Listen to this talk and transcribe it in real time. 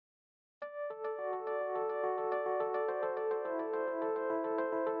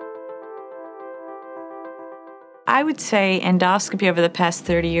I would say endoscopy over the past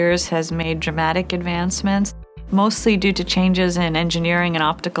 30 years has made dramatic advancements, mostly due to changes in engineering and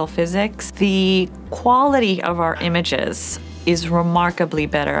optical physics. The quality of our images is remarkably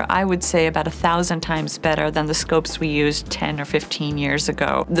better. I would say about 1,000 times better than the scopes we used 10 or 15 years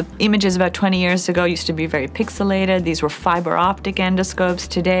ago. The images about 20 years ago used to be very pixelated. These were fiber optic endoscopes.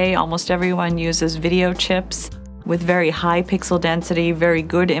 Today, almost everyone uses video chips with very high pixel density, very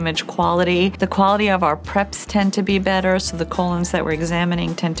good image quality. The quality of our preps tend to be better, so the colons that we're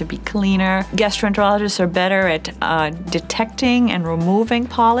examining tend to be cleaner. Gastroenterologists are better at detecting and removing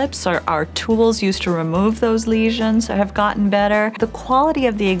polyps. Our tools used to remove those lesions have gotten better. The quality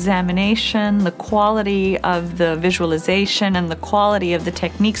of the examination, the quality of the visualization, and the quality of the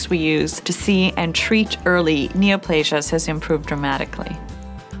techniques we use to see and treat early neoplasias has improved dramatically.